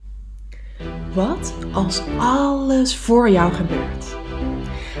Wat als alles voor jou gebeurt?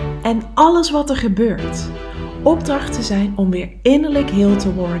 En alles wat er gebeurt, opdrachten zijn om weer innerlijk heel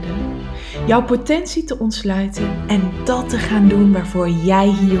te worden, jouw potentie te ontsluiten en dat te gaan doen waarvoor jij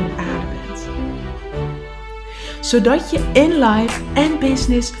hier op aarde bent. Zodat je in life en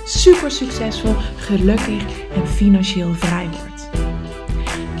business super succesvol, gelukkig en financieel vrij wordt.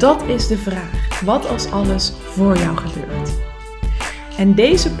 Dat is de vraag, wat als alles voor jou gebeurt? En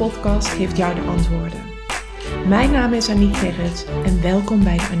deze podcast geeft jou de antwoorden. Mijn naam is Aniek Gerrits en welkom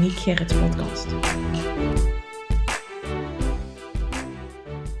bij de Aniek Gerrits podcast.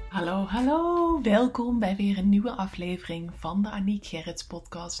 Hallo, welkom bij weer een nieuwe aflevering van de Aniek Gerrits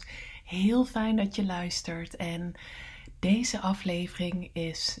podcast. Heel fijn dat je luistert en deze aflevering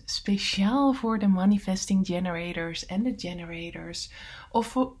is speciaal voor de Manifesting Generators en de Generators. Of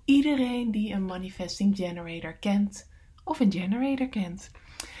voor iedereen die een Manifesting Generator kent of een Generator kent.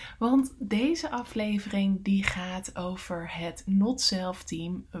 Want deze aflevering die gaat over het Not Self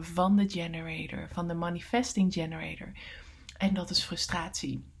team van de Generator, van de Manifesting Generator. En dat is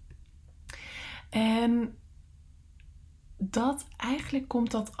frustratie. En eigenlijk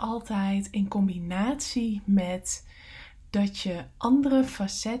komt dat altijd in combinatie met dat je andere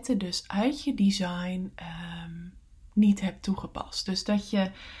facetten dus uit je design niet hebt toegepast. Dus dat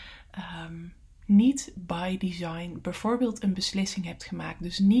je niet by design bijvoorbeeld een beslissing hebt gemaakt.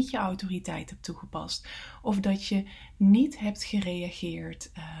 Dus niet je autoriteit hebt toegepast. Of dat je niet hebt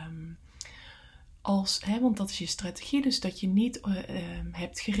gereageerd want dat is je strategie. Dus dat je niet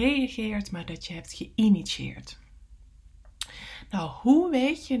hebt gereageerd, maar dat je hebt geïnitieerd. Nou, hoe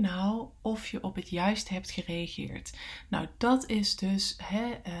weet je nou of je op het juiste hebt gereageerd? Nou, dat is dus,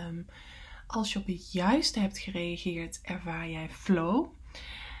 als je op het juiste hebt gereageerd, ervaar jij flow.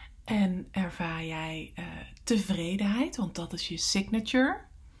 En ervaar jij tevredenheid, want dat is je signature.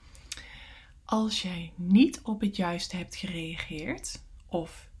 Als jij niet op het juiste hebt gereageerd,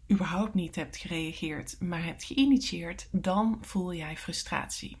 of überhaupt niet hebt gereageerd, maar hebt geïnitieerd, dan voel jij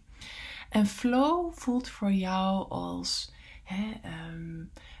frustratie. En flow voelt voor jou als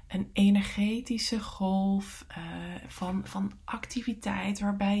een energetische golf van activiteit,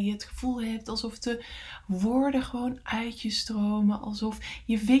 waarbij je het gevoel hebt alsof de woorden gewoon uit je stromen, alsof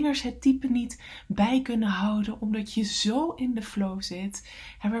je vingers het typen niet bij kunnen houden, omdat je zo in de flow zit.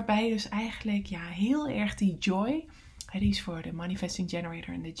 En waarbij je dus eigenlijk heel erg die joy, die is voor de Manifesting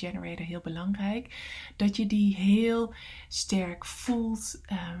Generator en de Generator heel belangrijk, dat je die heel sterk voelt.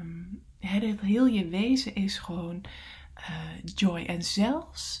 Heel je wezen is gewoon joy. En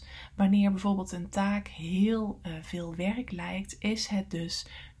zelfs wanneer bijvoorbeeld een taak heel veel werk lijkt, is het dus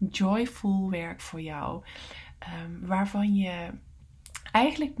joyful werk voor jou. Waarvan je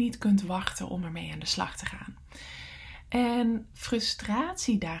eigenlijk niet kunt wachten om ermee aan de slag te gaan. En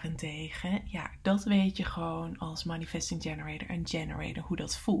frustratie daarentegen, dat weet je gewoon als Manifesting Generator en Generator hoe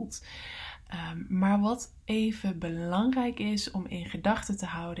dat voelt. Maar wat even belangrijk is om in gedachten te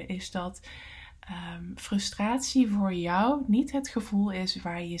houden, is dat frustratie voor jou niet het gevoel is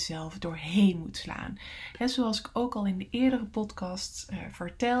waar je jezelf doorheen moet slaan. En zoals ik ook al in de eerdere podcast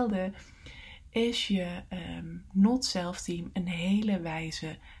vertelde, is je Not Self team een hele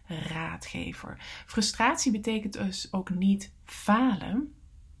wijze raadgever. Frustratie betekent dus ook niet falen.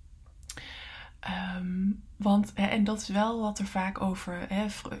 En dat is wel wat er vaak over...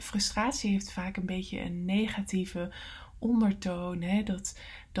 frustratie heeft vaak een beetje een negatieve ondertoon.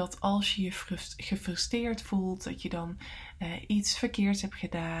 Dat als je je gefrustreerd voelt, dat je dan iets verkeerds hebt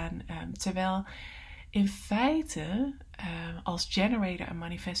gedaan. Terwijl in feite, als generator en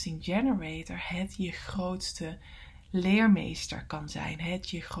manifesting generator, het je grootste leermeester kan zijn. Het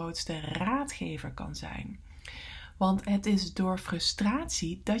je grootste raadgever kan zijn. Want het is door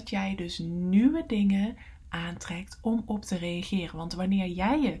frustratie dat jij dus nieuwe dingen aantrekt om op te reageren. Want wanneer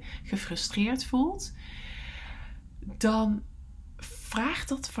jij je gefrustreerd voelt, dan vraagt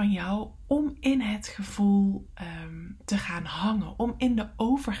dat van jou om in het gevoel te gaan hangen. Om in de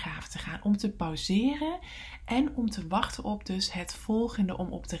overgave te gaan. Om te pauzeren en om te wachten op dus het volgende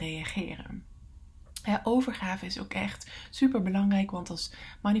om op te reageren. Overgave is ook echt super belangrijk, want als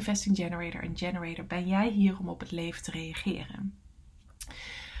Manifesting Generator en Generator ben jij hier om op het leven te reageren.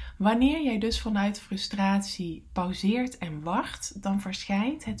 Wanneer jij dus vanuit frustratie pauzeert en wacht, dan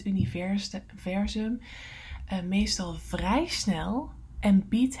verschijnt het universum meestal vrij snel en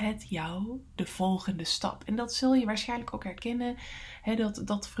biedt het jou de volgende stap. En dat zul je waarschijnlijk ook herkennen,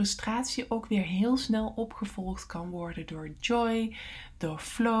 dat frustratie ook weer heel snel opgevolgd kan worden door joy, door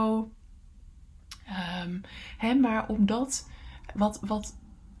flow. Maar omdat wat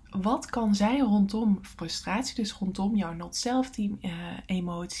wat kan zijn rondom frustratie, dus rondom jouw not self-team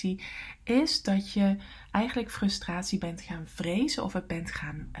emotie, is dat je eigenlijk frustratie bent gaan vrezen of het bent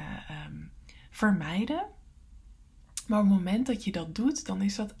gaan vermijden. Maar op het moment dat je dat doet, dan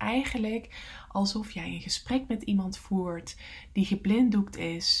is dat eigenlijk alsof jij een gesprek met iemand voert die geblinddoekt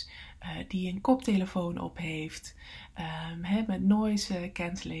is, die een koptelefoon op heeft, met noise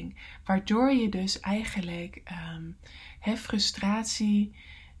cancelling, waardoor je dus eigenlijk frustratie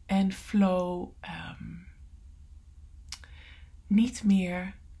en flow niet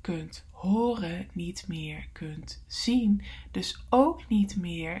meer kunt horen, niet meer kunt zien. Dus ook niet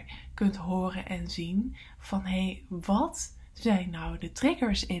meer kunt horen en zien van wat zijn nou de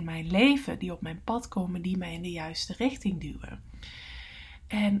triggers in mijn leven die op mijn pad komen, die mij in de juiste richting duwen.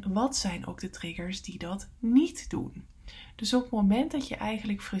 En wat zijn ook de triggers die dat niet doen. Dus op het moment dat je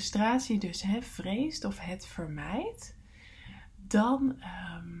eigenlijk frustratie dus vreest of het vermijdt, dan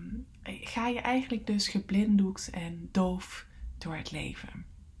ga je eigenlijk dus geblinddoekt en doof door het leven.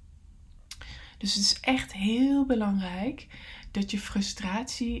 Dus het is echt heel belangrijk dat je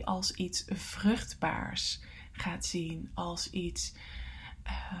frustratie als iets vruchtbaars gaat zien. Als iets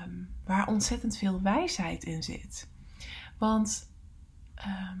waar ontzettend veel wijsheid in zit. Want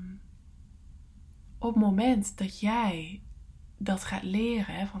op het moment dat jij dat gaat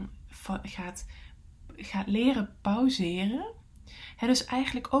leren, gaat leren pauzeren. Dus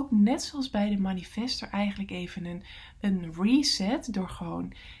eigenlijk ook net zoals bij de manifester eigenlijk even een reset door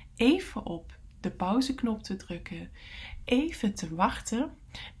gewoon even op de pauzeknop te drukken, even te wachten,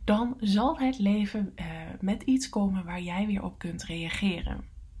 dan zal het leven met iets komen waar jij weer op kunt reageren.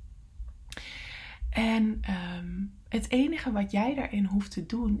 En het enige wat jij daarin hoeft te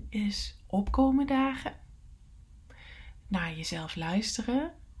doen is opkomen dagen, naar jezelf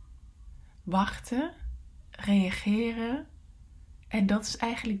luisteren, wachten, reageren. En dat is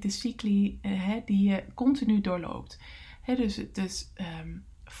eigenlijk de cycli die je continu doorloopt. Dus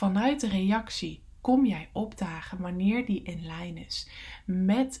vanuit de reactie kom jij opdagen wanneer die in lijn is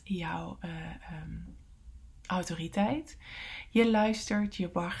met jouw autoriteit. Je luistert, je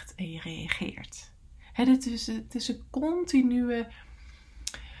wacht en je reageert. Het is een continue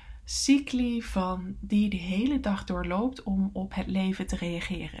cycli die de hele dag doorloopt om op het leven te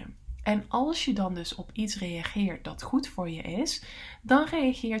reageren. En als je dan dus op iets reageert dat goed voor je is, dan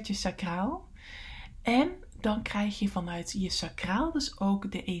reageert je sacraal. En dan krijg je vanuit je sacraal dus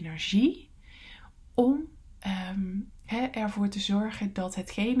ook de energie om ervoor te zorgen dat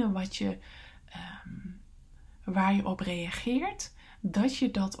hetgene waar je op reageert, dat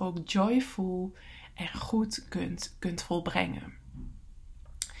je dat ook joyful en goed kunt volbrengen.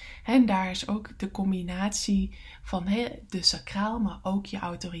 En daar is ook de combinatie van de sacraal, maar ook je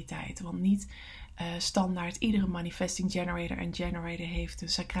autoriteit. Want niet standaard iedere manifesting generator en generator heeft een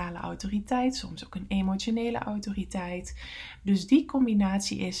sacrale autoriteit. Soms ook een emotionele autoriteit. Dus die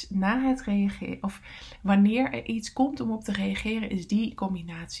combinatie is na het reageren, of wanneer er iets komt om op te reageren, is die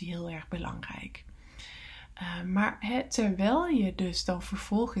combinatie heel erg belangrijk. Maar terwijl je dus dan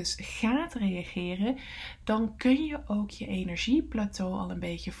vervolgens gaat reageren, dan kun je ook je energieplateau al een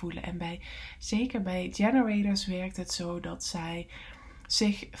beetje voelen. En zeker bij generators werkt het zo dat zij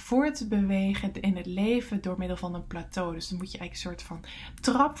zich voortbewegen in het leven door middel van een plateau. Dus dan moet je eigenlijk een soort van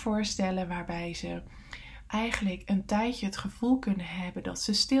trap voorstellen waarbij ze eigenlijk een tijdje het gevoel kunnen hebben dat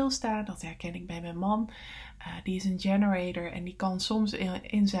ze stilstaan. Dat herken ik bij mijn man. Die is een generator en die kan soms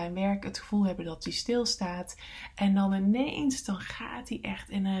in zijn werk het gevoel hebben dat hij stilstaat. En dan ineens, dan gaat hij echt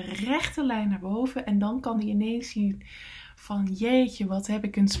in een rechte lijn naar boven. En dan kan hij ineens zien van jeetje, wat heb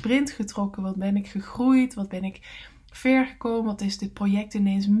ik een sprint getrokken. Wat ben ik gegroeid. Wat ben ik ver gekomen. Wat is dit project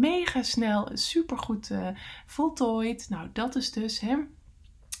ineens mega snel, supergoed voltooid. Nou, dat is dus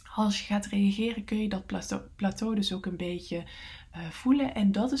als je gaat reageren kun je dat plateau dus ook een beetje voelen.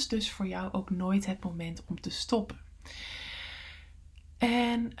 En dat is dus voor jou ook nooit het moment om te stoppen.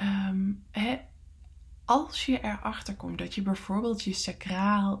 En als je erachter komt dat je bijvoorbeeld je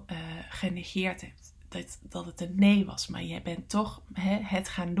sacraal genegeerd hebt. Dat het een nee was, maar je bent toch het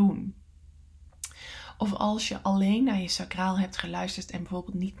gaan doen. Of als je alleen naar je sacraal hebt geluisterd en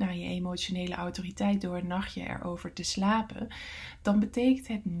bijvoorbeeld niet naar je emotionele autoriteit door een nachtje erover te slapen, dan betekent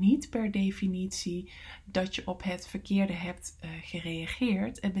het niet per definitie dat je op het verkeerde hebt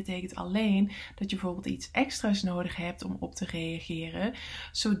gereageerd. Het betekent alleen dat je bijvoorbeeld iets extra's nodig hebt om op te reageren,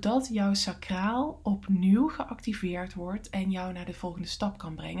 zodat jouw sacraal opnieuw geactiveerd wordt en jou naar de volgende stap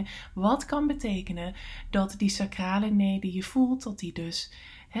kan brengen. Wat kan betekenen dat die sacrale nee die je voelt, dat die dus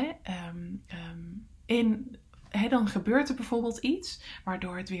dan gebeurt er bijvoorbeeld iets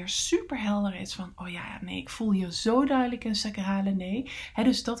waardoor het weer super helder is van, oh ja, nee, ik voel hier zo duidelijk een sacrale nee.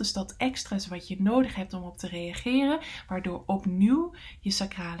 Dus dat is dat extra's wat je nodig hebt om op te reageren, waardoor opnieuw je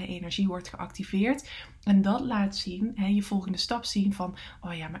sacrale energie wordt geactiveerd. En dat laat zien, je volgende stap zien van,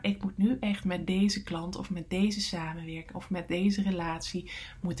 oh ja, maar ik moet nu echt met deze klant of met deze samenwerking of met deze relatie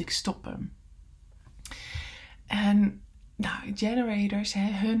moet ik stoppen. En nou, generators,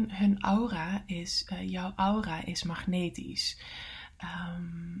 hun aura is, jouw aura is magnetisch.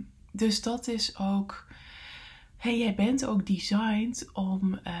 Dus dat is ook, jij bent ook designed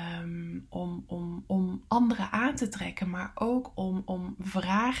om anderen aan te trekken, maar ook om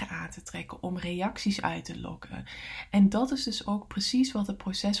vragen aan te trekken, om reacties uit te lokken. En dat is dus ook precies wat het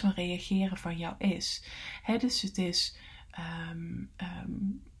proces van reageren van jou is. Dus het is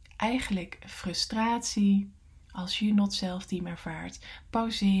eigenlijk frustratie. Als je not self-team ervaart,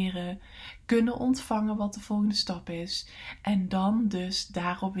 pauzeren, kunnen ontvangen wat de volgende stap is en dan dus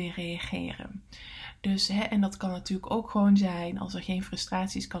daarop weer reageren. Dus, en dat kan natuurlijk ook gewoon zijn, als er geen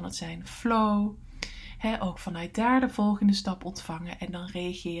frustratie is, kan het zijn flow. Ook vanuit daar de volgende stap ontvangen en dan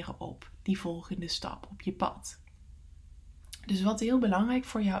reageren op die volgende stap op je pad. Dus wat heel belangrijk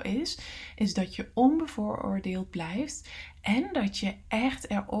voor jou is dat je onbevooroordeeld blijft en dat je echt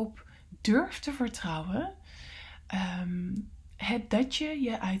erop durft te vertrouwen dat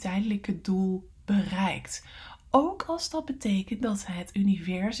je uiteindelijke doel bereikt. Ook als dat betekent dat het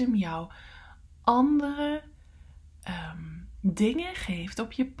universum jou andere dingen geeft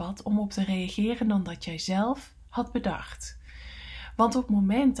op je pad om op te reageren dan dat jij zelf had bedacht. Want op het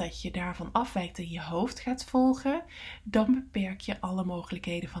moment dat je daarvan afwijkt en je hoofd gaat volgen, dan beperk je alle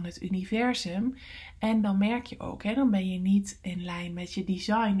mogelijkheden van het universum. En dan merk je ook, dan ben je niet in lijn met je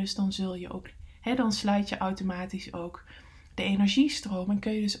design. Dus dan zul je ook, dan sluit je automatisch ook de energiestroom en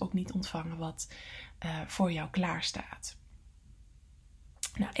kun je dus ook niet ontvangen wat voor jou klaar staat.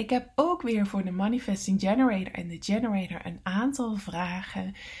 Nou, ik heb ook weer voor de Manifesting Generator en de Generator een aantal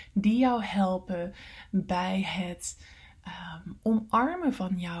vragen die jou helpen bij het omarmen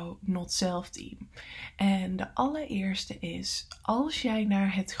van jouw not self team. En de allereerste is, als jij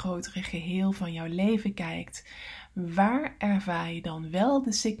naar het grotere geheel van jouw leven kijkt, waar ervaar je dan wel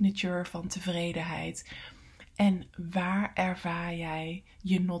de signature van tevredenheid? En waar ervaar jij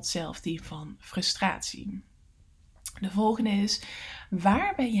je not self team van frustratie? De volgende is,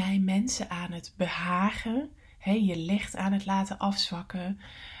 waar ben jij mensen aan het behagen? Je licht aan het laten afzwakken?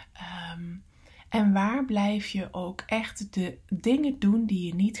 En waar blijf je ook echt de dingen doen die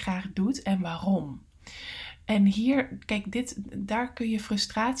je niet graag doet en waarom? En hier, kijk, daar kun je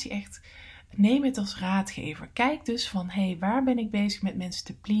frustratie echt, neem het als raadgever. Kijk dus van, waar ben ik bezig met mensen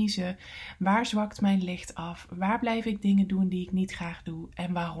te pleasen? Waar zwakt mijn licht af? Waar blijf ik dingen doen die ik niet graag doe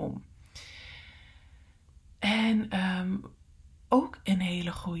en waarom? En ook een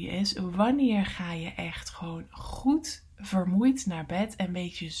hele goeie is, wanneer ga je echt gewoon goed vermoeid naar bed en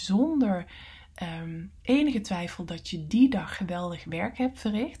weet je zonder enige twijfel dat je die dag geweldig werk hebt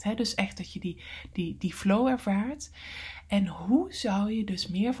verricht. Dus echt dat je die flow ervaart. En hoe zou je dus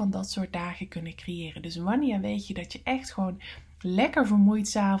meer van dat soort dagen kunnen creëren? Dus wanneer weet je dat je echt gewoon lekker vermoeid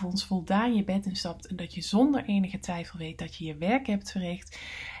 's avonds voldaan je bed instapt en dat je zonder enige twijfel weet dat je je werk hebt verricht?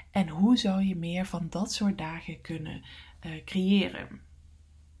 En hoe zou je meer van dat soort dagen kunnen creëren?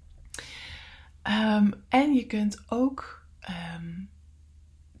 En je kunt ook,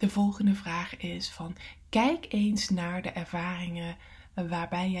 de volgende vraag is van, kijk eens naar de ervaringen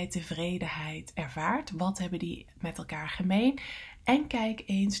waarbij jij tevredenheid ervaart. Wat hebben die met elkaar gemeen? En kijk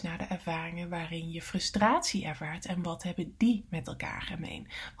eens naar de ervaringen waarin je frustratie ervaart. En wat hebben die met elkaar gemeen?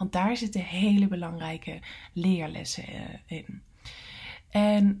 Want daar zitten hele belangrijke leerlessen in.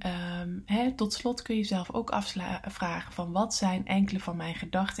 En tot slot kun je zelf ook afvragen van, wat zijn enkele van mijn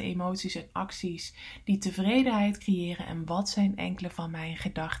gedachten, emoties en acties die tevredenheid creëren en wat zijn enkele van mijn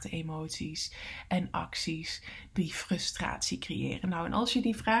gedachten, emoties en acties die frustratie creëren. Nou, en als je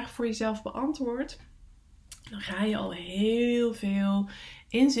die vraag voor jezelf beantwoordt, dan ga je al heel veel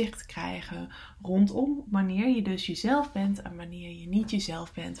inzicht krijgen rondom wanneer je dus jezelf bent en wanneer je niet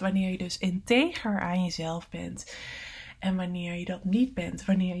jezelf bent. Wanneer je dus integer aan jezelf bent. En wanneer je dat niet bent,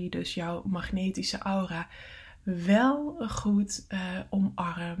 wanneer je dus jouw magnetische aura wel goed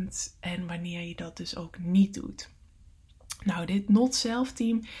omarmt en wanneer je dat dus ook niet doet. Nou, dit Not Self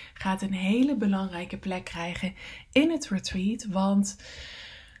Team gaat een hele belangrijke plek krijgen in het retreat, want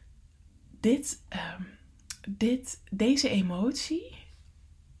deze emotie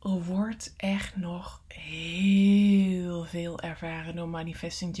wordt echt nog heel veel ervaren door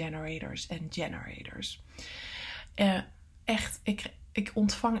Manifesting Generators en Generators. Ik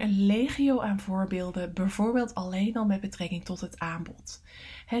ontvang een legio aan voorbeelden, bijvoorbeeld alleen al met betrekking tot het aanbod.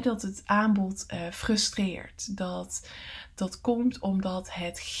 Dat het aanbod frustreert. Dat komt omdat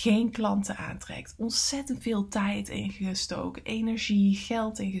het geen klanten aantrekt. Ontzettend veel tijd ingestoken, energie,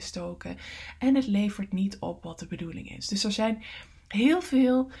 geld ingestoken. En het levert niet op wat de bedoeling is. Dus er zijn heel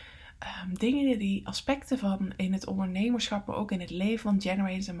veel dingen, aspecten van in het ondernemerschap, maar ook in het leven van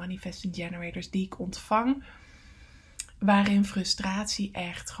generators en manifesting generators die ik ontvang, waarin frustratie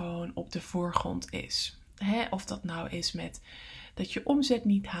echt gewoon op de voorgrond is. Of dat nou is met dat je omzet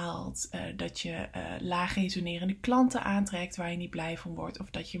niet haalt, dat je laag resonerende klanten aantrekt waar je niet blij van wordt, of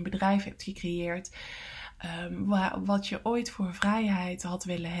dat je een bedrijf hebt gecreëerd wat je ooit voor vrijheid had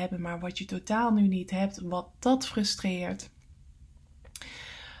willen hebben, maar wat je totaal nu niet hebt, wat dat frustreert.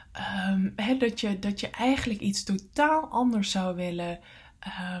 Dat je eigenlijk iets totaal anders zou willen,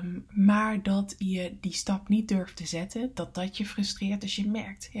 maar dat je die stap niet durft te zetten, dat je frustreert. Dus je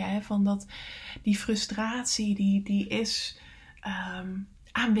merkt van dat die frustratie die is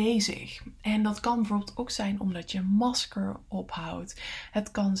aanwezig. En dat kan bijvoorbeeld ook zijn omdat je een masker ophoudt.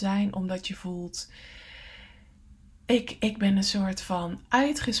 Het kan zijn omdat je voelt, ik ben een soort van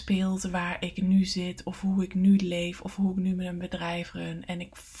uitgespeeld waar ik nu zit, of hoe ik nu leef, of hoe ik nu met een bedrijf run. En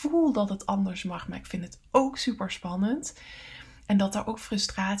ik voel dat het anders mag, maar ik vind het ook super spannend. En dat daar ook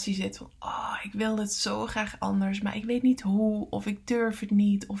frustratie zit van, ik wil het zo graag anders, maar ik weet niet hoe, of ik durf het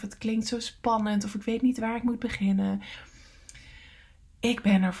niet, of het klinkt zo spannend, of ik weet niet waar ik moet beginnen. Ik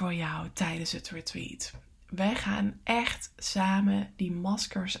ben er voor jou tijdens het retreat. Wij gaan echt samen die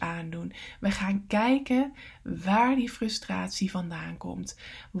maskers aandoen. We gaan kijken waar die frustratie vandaan komt.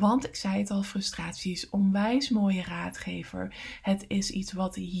 Want ik zei het al, frustratie is onwijs mooie raadgever. Het is iets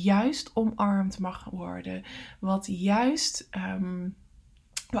wat juist omarmd mag worden. Wat juist,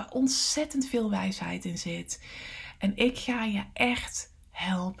 waar ontzettend veel wijsheid in zit. En ik ga je echt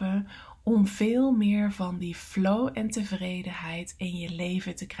helpen om veel meer van die flow en tevredenheid in je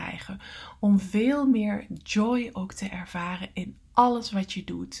leven te krijgen. Om veel meer joy ook te ervaren in alles wat je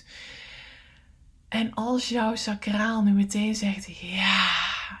doet. En als jouw sacraal nu meteen zegt,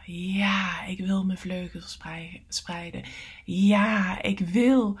 ja, ik wil mijn vleugels spreiden. Ja, ik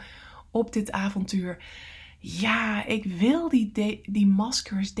wil op dit avontuur. Ja, ik wil die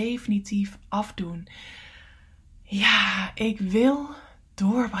maskers definitief afdoen. Ja, ik wil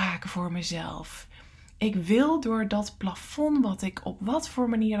doorbraken voor mezelf. Ik wil door dat plafond wat ik op wat voor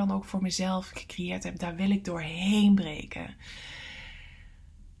manier dan ook voor mezelf gecreëerd heb, daar wil ik doorheen breken.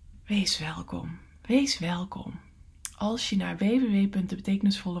 Wees welkom. Wees welkom. Als je naar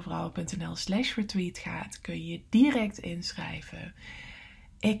www.debetekenisvollevrouwen.nl/retreat gaat, kun je je direct inschrijven.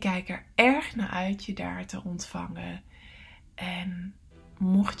 Ik kijk er erg naar uit je daar te ontvangen. En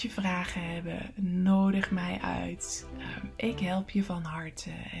mocht je vragen hebben, nodig mij uit. Ik help je van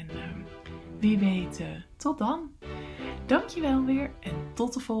harte. En wie weet, tot dan. Dankjewel weer en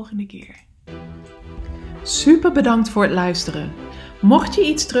tot de volgende keer. Super bedankt voor het luisteren. Mocht je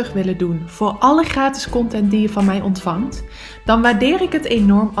iets terug willen doen voor alle gratis content die je van mij ontvangt, dan waardeer ik het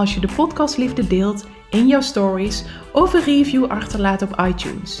enorm als je de podcastliefde deelt in jouw stories of een review achterlaat op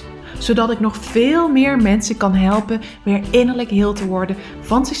iTunes. Zodat ik nog veel meer mensen kan helpen weer innerlijk heel te worden,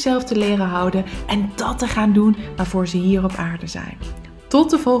 van zichzelf te leren houden en dat te gaan doen waarvoor ze hier op aarde zijn. Tot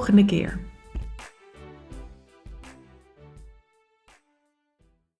de volgende keer.